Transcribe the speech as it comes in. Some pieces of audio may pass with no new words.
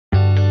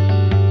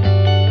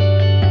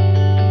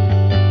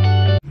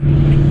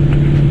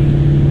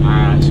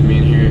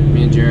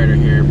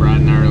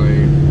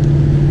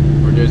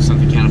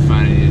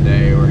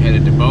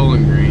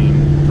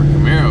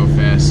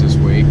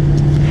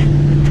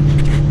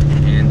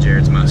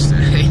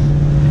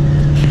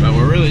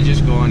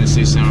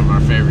some of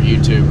our favorite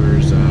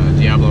YouTubers.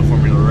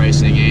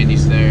 Diabloformularacing,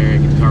 Andy's there.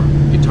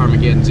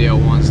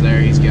 GUITARMAGEDDONZL1's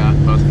there. He's got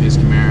both of his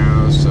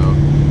Camaros, so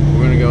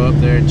we're gonna go up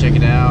there and check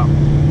it out.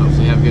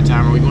 Hopefully have a good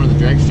time. Are we going to the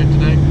drag strip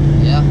today?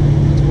 Yeah,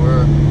 that's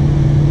where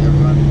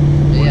everyone.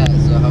 Yeah,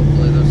 so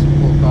hopefully there's some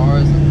cool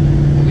cars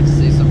and we'll get to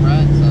see some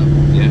rides. So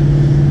yeah,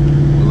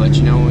 we'll let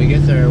you know when we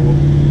get there. We'll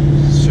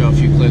show a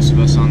few clips of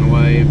us on the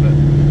way, but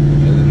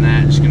other than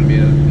that, it's gonna be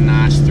a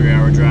nice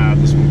 3-hour drive.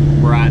 This one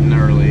bright and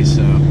early,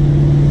 so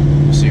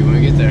we'll see you when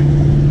we get there.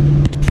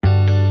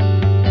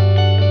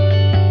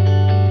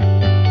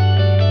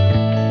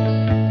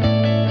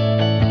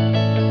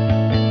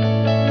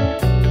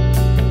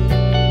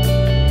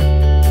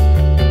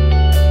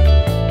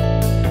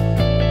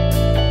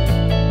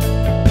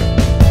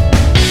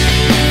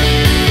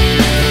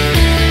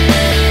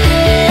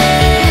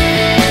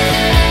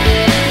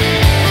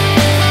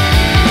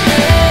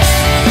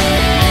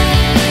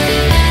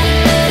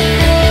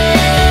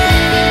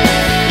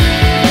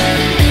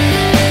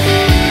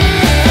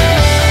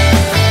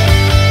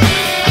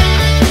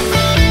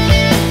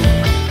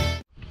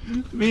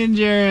 Me and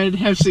Jared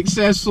have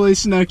successfully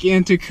snuck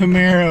into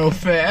Camaro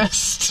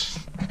Fest.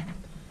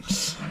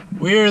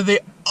 We're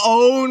the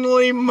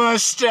only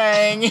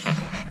Mustang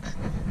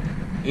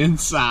in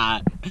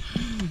sight.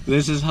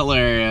 This is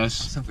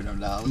hilarious. hope we don't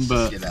die. Let's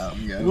But just get out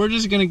and go. we're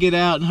just gonna get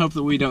out and hope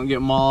that we don't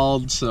get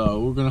mauled. So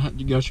we're gonna have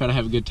to go try to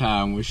have a good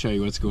time. We'll show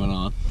you what's going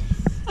on.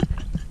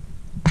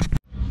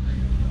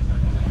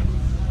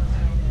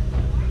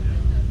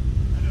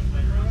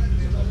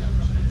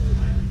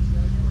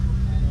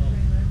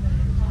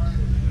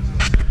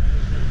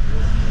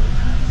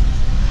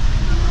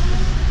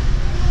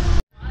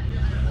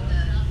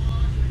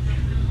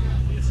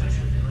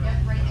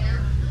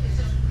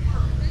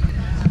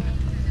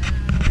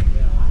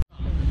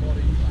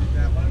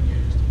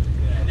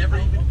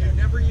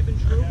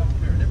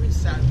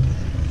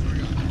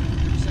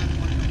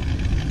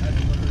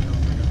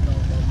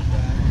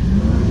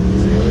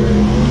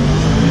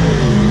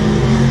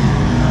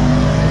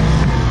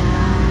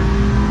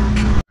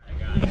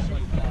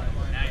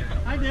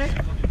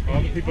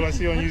 People I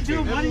see on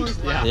YouTube.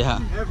 Yeah.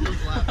 Let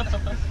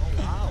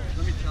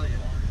me tell you,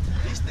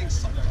 these things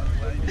suck.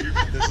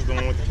 This is the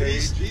one with the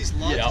cage. These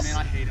lugs, man,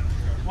 I hate them.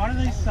 Why do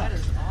they suck?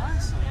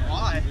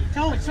 Why?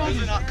 Tell Because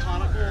they're not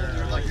conical.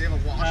 They're like they have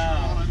a washer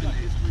on them.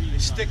 And they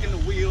stick in the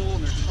wheel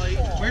and they're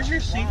tight. Where's your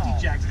safety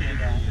jack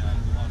stand at?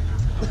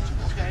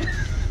 Okay.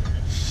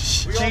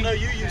 We all know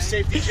you use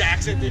safety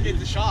jacks at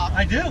the shop.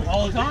 I do,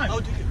 all the time. Oh,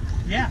 do you?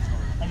 Yeah,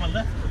 on my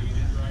left.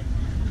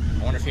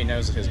 I wonder if he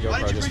knows if his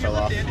Why GoPro did you just bring fell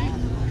your off. lift,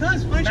 Andy?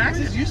 Because Max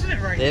is using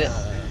it right Did now.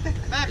 it?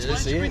 Max, why Did you did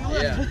see you bring it? the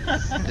lift?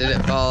 Yeah. Did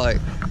it fall like?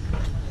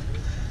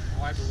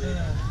 This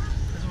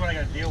is what I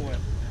gotta deal with.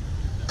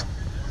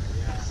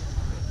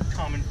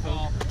 Common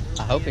folk.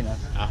 I hope he knows.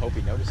 I hope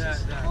he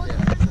notices.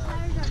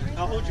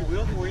 I'll hold your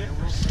wheel for you,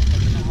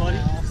 buddy.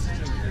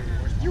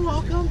 You're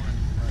welcome.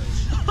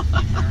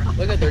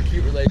 Look at their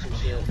cute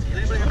relationship.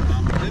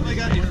 Anybody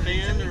got any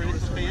fan or any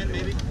fan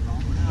maybe?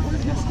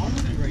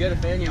 You got a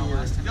fan in your.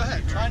 Go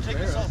ahead, try and take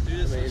this off,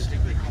 dude. This is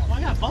stupid. Well,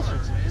 I got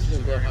buzzers, man. It's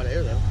gonna blow hot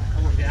air though.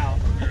 I worked out.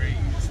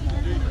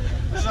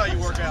 This is how you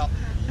work out.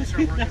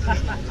 Start working out.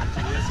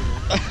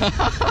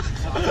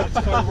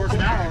 Started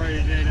working out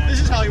already today. This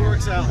is how he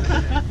works out.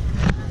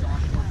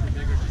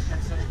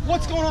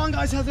 What's going on,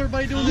 guys? How's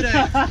everybody doing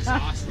today?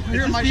 We're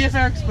here, at my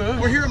Exposed.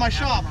 we're here at my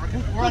shop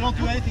where I don't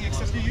do anything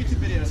except do YouTube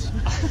videos.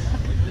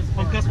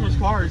 On customers'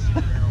 cars.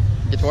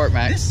 Get to work,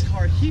 Max. This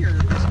car here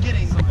is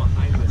getting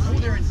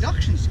their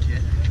inductions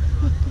kit,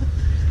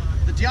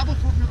 the the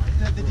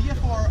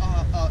DFR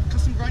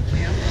custom grind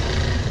cam,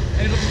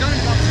 and it'll be done in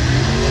about 3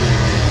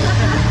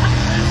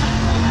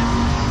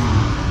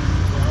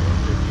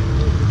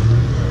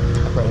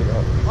 I probably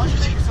got. Why don't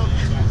you take yourself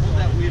easy and hold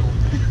that wheel?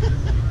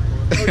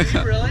 Oh, did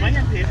you really? Am I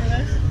getting paid for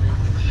this?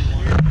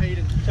 You're getting paid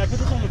in. Should I put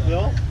this on the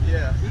bill?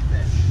 Yeah.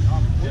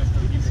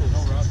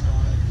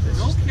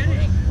 No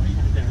kidding.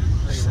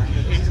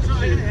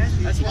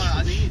 That's why I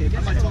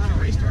might talk to a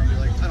race car and be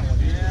like, I don't want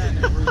to do it.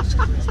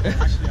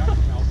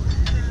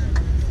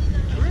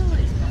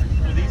 Really?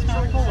 Are these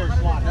comical or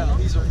slot? No,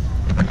 these are.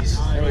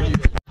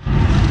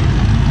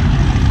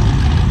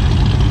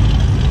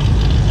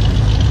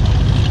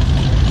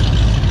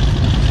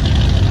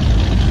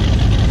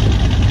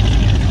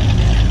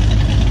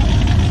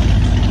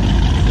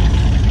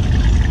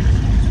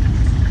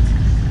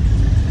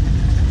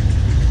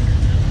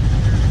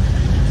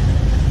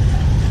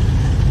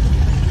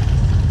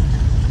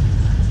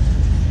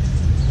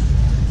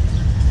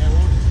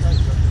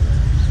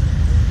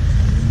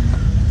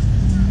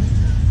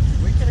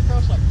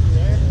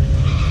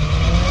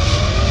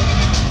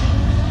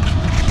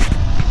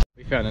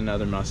 Found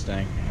another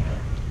Mustang.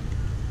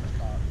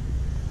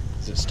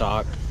 Is it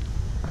stock?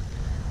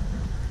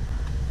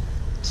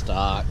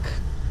 Stock.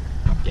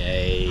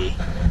 Yay.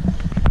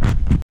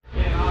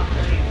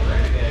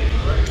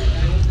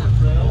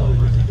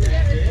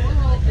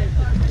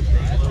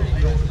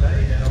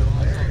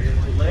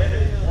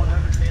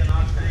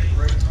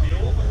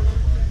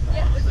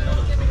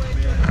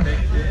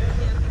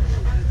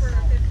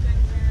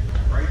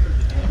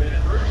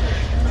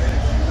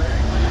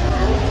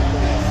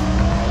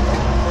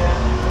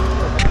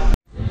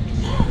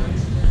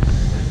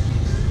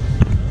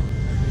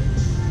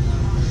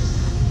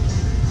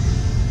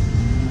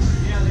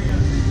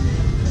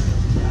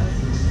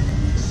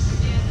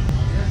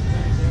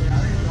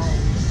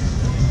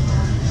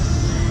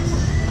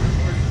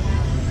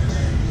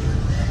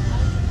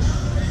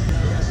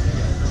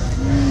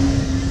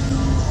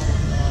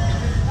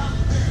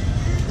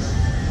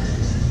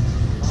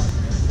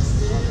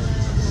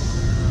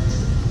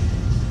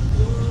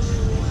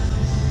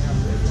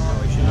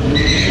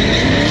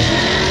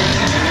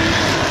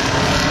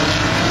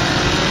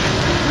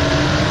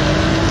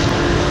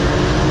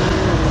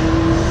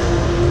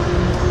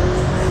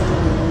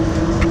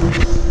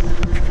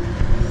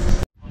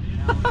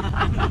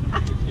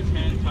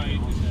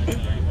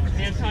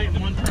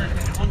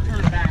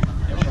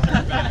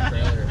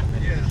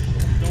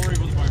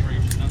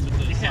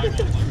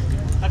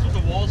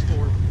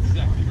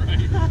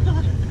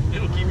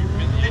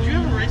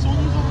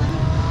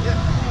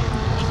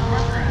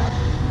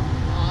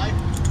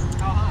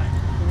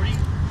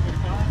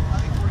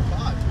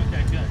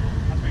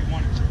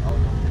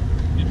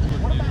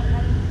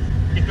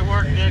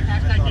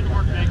 Hashtag get to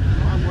work, Nick.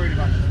 I'm worried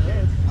about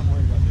this.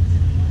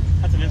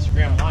 That's an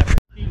Instagram live.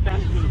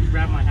 Fast was to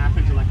grab my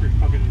half-inch electric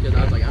fucking. Because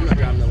I was like, I'm not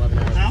driving 11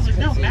 hours. And I was like,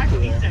 no, Max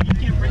eats that. You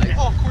can't bring that.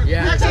 Oh, of course.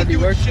 Yeah, Max that'd be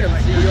ain't doing worse to shit come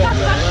right see now. you on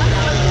the 11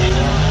 hours.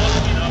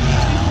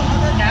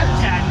 Cat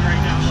chatting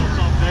right now, little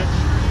son of a bitch.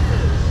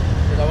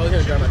 Because I was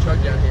going to drive my truck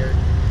down here,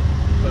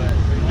 but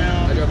No,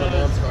 I drove my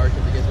mom's car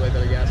because it gets way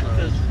better gas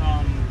mileage.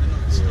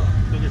 Because,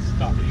 go get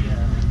stuck.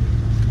 Yeah.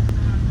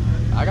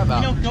 I got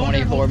about You know, going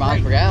 24 there miles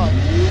looks per gallon.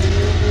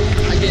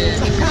 I get,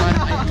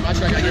 my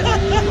truck, I get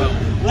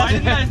 12. Why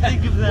didn't I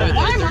think of that? With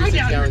Why am I 36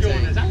 down here gallon doing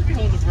tank. this? I would be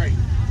holding the brake.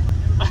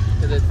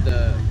 Because it's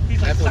the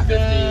He's like,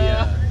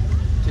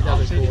 F-150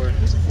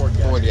 2004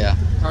 Ford, yeah.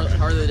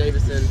 Harley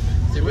Davidson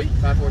Super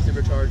 5.4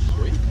 supercharged.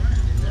 Sweet.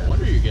 No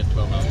wonder you get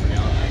 12 miles per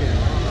gallon.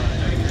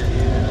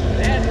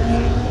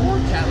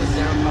 Catless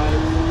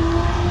downpipe.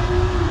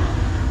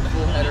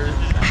 Full header.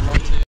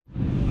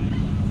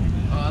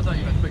 Oh, I thought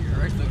you were about to put your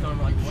directional car. I'm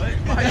like, what?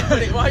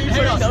 Why are you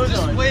putting those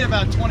Just on? wait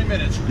about 20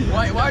 minutes.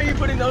 Why are you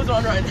putting those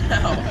on right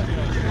now?